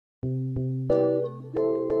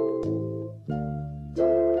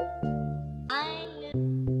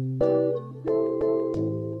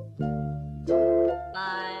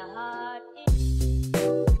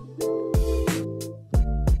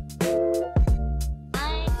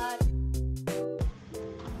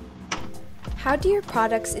How do your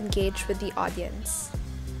products engage with the audience?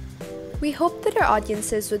 We hoped that our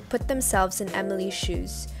audiences would put themselves in Emily's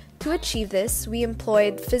shoes. To achieve this, we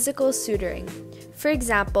employed physical suturing. For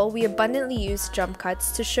example, we abundantly used jump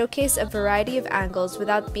cuts to showcase a variety of angles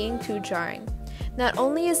without being too jarring. Not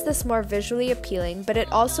only is this more visually appealing, but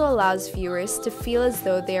it also allows viewers to feel as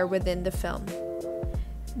though they are within the film.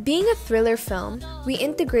 Being a thriller film, we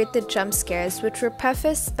integrated jump scares which were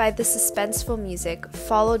prefaced by the suspenseful music,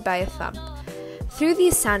 followed by a thump. Through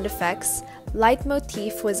these sound effects,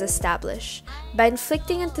 leitmotif was established. By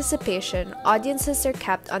inflicting anticipation, audiences are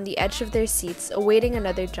kept on the edge of their seats awaiting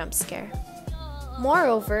another jump scare.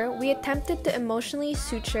 Moreover, we attempted to emotionally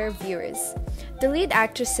suture viewers. The lead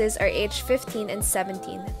actresses are aged 15 and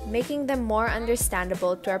 17, making them more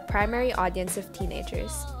understandable to our primary audience of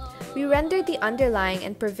teenagers. We rendered the underlying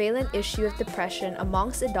and prevalent issue of depression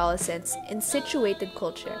amongst adolescents in situated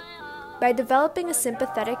culture. By developing a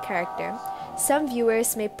sympathetic character, some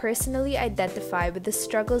viewers may personally identify with the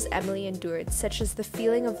struggles Emily endured, such as the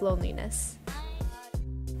feeling of loneliness.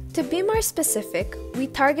 To be more specific, we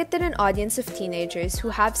targeted an audience of teenagers who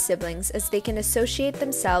have siblings as they can associate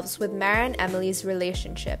themselves with Mara and Emily's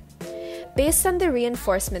relationship. Based on the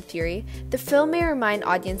reinforcement theory, the film may remind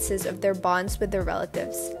audiences of their bonds with their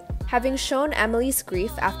relatives. Having shown Emily's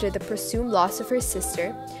grief after the presumed loss of her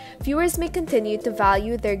sister, viewers may continue to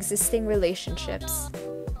value their existing relationships.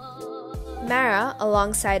 Mara,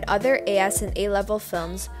 alongside other AS and A-level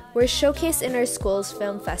films, were showcased in our school's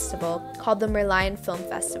film festival called the Merlion Film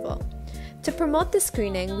Festival. To promote the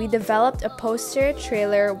screening, we developed a poster,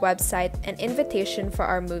 trailer, website, and invitation for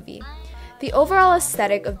our movie. The overall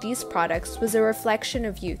aesthetic of these products was a reflection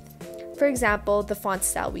of youth, for example, the font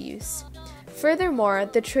style we use. Furthermore,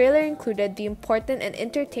 the trailer included the important and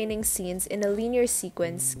entertaining scenes in a linear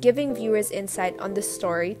sequence, giving viewers insight on the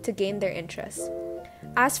story to gain their interest.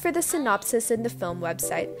 As for the synopsis in the film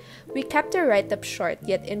website, we kept our write-up short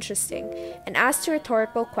yet interesting and asked a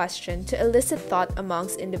rhetorical question to elicit thought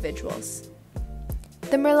amongst individuals.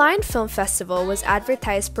 The Merlion Film Festival was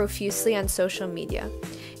advertised profusely on social media.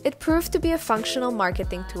 It proved to be a functional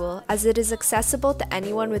marketing tool as it is accessible to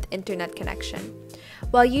anyone with internet connection.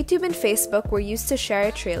 While YouTube and Facebook were used to share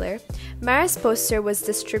a trailer, Mara's poster was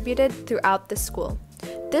distributed throughout the school.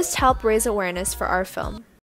 This helped raise awareness for our film.